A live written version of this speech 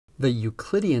The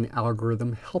Euclidean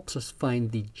algorithm helps us find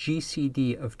the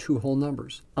GCD of two whole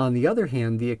numbers. On the other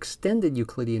hand, the extended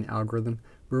Euclidean algorithm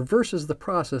reverses the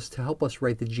process to help us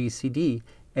write the GCD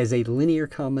as a linear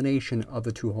combination of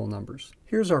the two whole numbers.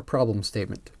 Here's our problem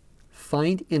statement.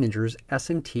 Find integers s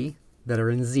and t that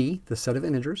are in Z, the set of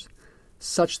integers,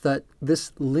 such that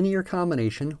this linear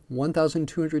combination,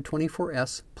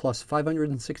 1224s plus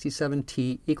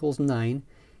 567t equals 9,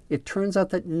 it turns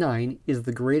out that 9 is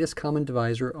the greatest common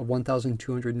divisor of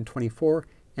 1224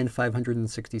 and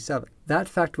 567. That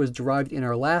fact was derived in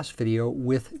our last video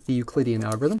with the Euclidean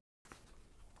algorithm.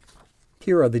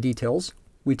 Here are the details.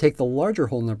 We take the larger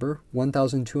whole number,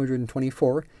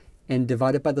 1224, and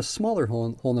divide it by the smaller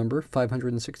whole number,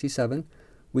 567.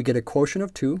 We get a quotient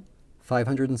of 2.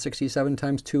 567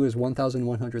 times 2 is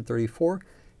 1134,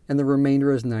 and the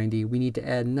remainder is 90. We need to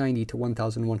add 90 to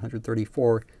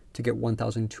 1134 to get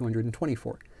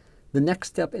 1224. The next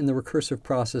step in the recursive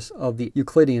process of the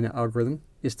Euclidean algorithm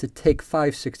is to take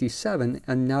 567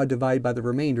 and now divide by the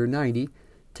remainder, 90,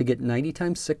 to get 90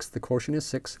 times 6, the quotient is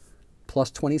 6,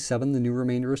 plus 27, the new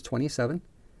remainder is 27.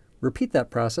 Repeat that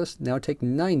process. Now take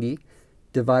 90,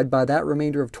 divide by that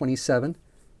remainder of 27.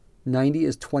 90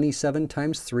 is 27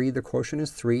 times 3, the quotient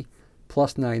is 3,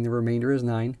 plus 9, the remainder is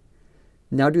 9.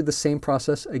 Now do the same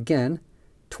process again.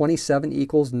 27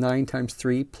 equals 9 times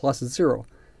 3 plus 0.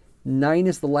 9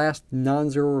 is the last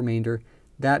non-zero remainder.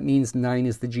 That means 9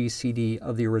 is the GCD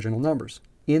of the original numbers.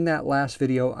 In that last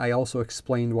video, I also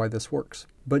explained why this works.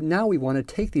 But now we want to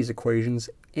take these equations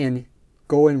and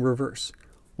go in reverse.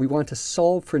 We want to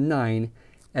solve for 9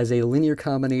 as a linear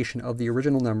combination of the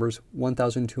original numbers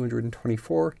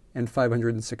 1224 and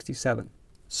 567.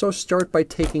 So start by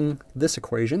taking this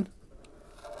equation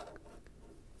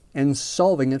and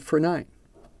solving it for 9.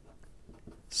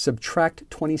 Subtract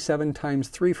 27 times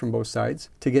 3 from both sides.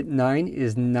 To get 9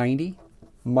 is 90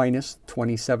 minus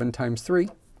 27 times 3.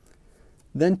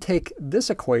 Then take this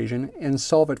equation and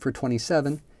solve it for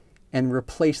 27 and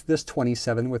replace this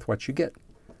 27 with what you get.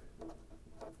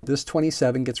 This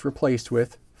 27 gets replaced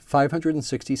with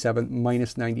 567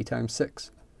 minus 90 times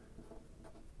 6.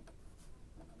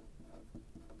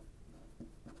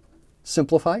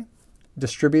 Simplify.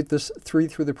 Distribute this 3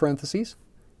 through the parentheses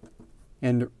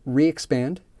and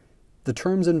re-expand. The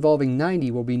terms involving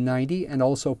 90 will be 90 and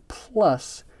also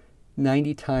plus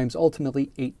 90 times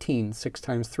ultimately 18, 6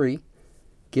 times 3,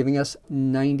 giving us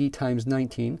 90 times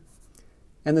 19.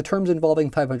 And the terms involving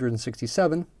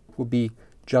 567 will be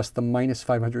just the minus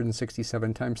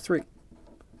 567 times 3.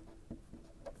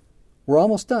 We're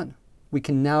almost done. We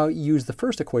can now use the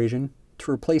first equation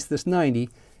to replace this 90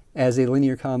 as a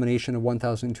linear combination of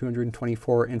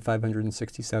 1224 and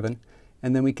 567,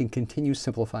 and then we can continue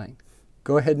simplifying.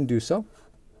 Go ahead and do so.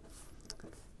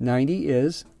 90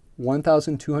 is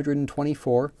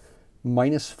 1224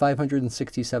 minus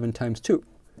 567 times 2.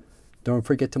 Don't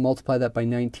forget to multiply that by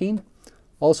 19.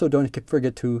 Also, don't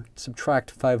forget to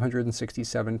subtract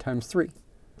 567 times 3.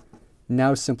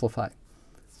 Now simplify.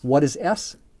 What is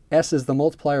s? S is the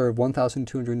multiplier of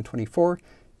 1224.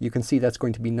 You can see that's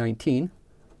going to be 19.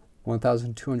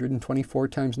 1224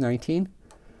 times 19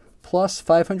 plus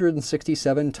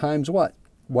 567 times what?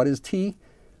 What is t?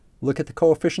 Look at the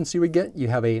coefficients you would get. You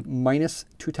have a minus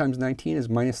 2 times 19 is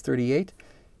minus 38.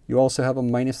 You also have a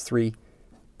minus 3.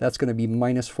 That's going to be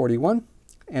minus 41.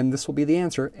 And this will be the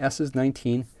answer. S is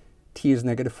 19. T is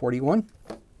negative 41.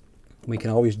 We can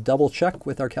always double check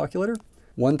with our calculator.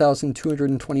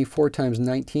 1224 times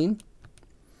 19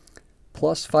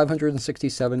 plus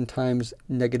 567 times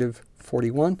negative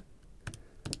 41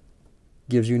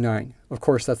 gives you 9. Of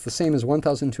course, that's the same as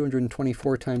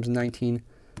 1224 times 19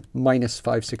 minus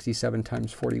 567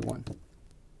 times 41.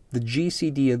 The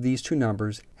GCD of these two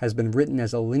numbers has been written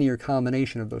as a linear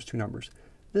combination of those two numbers.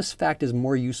 This fact is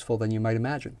more useful than you might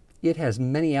imagine. It has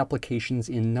many applications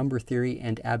in number theory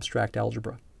and abstract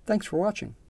algebra. Thanks for watching.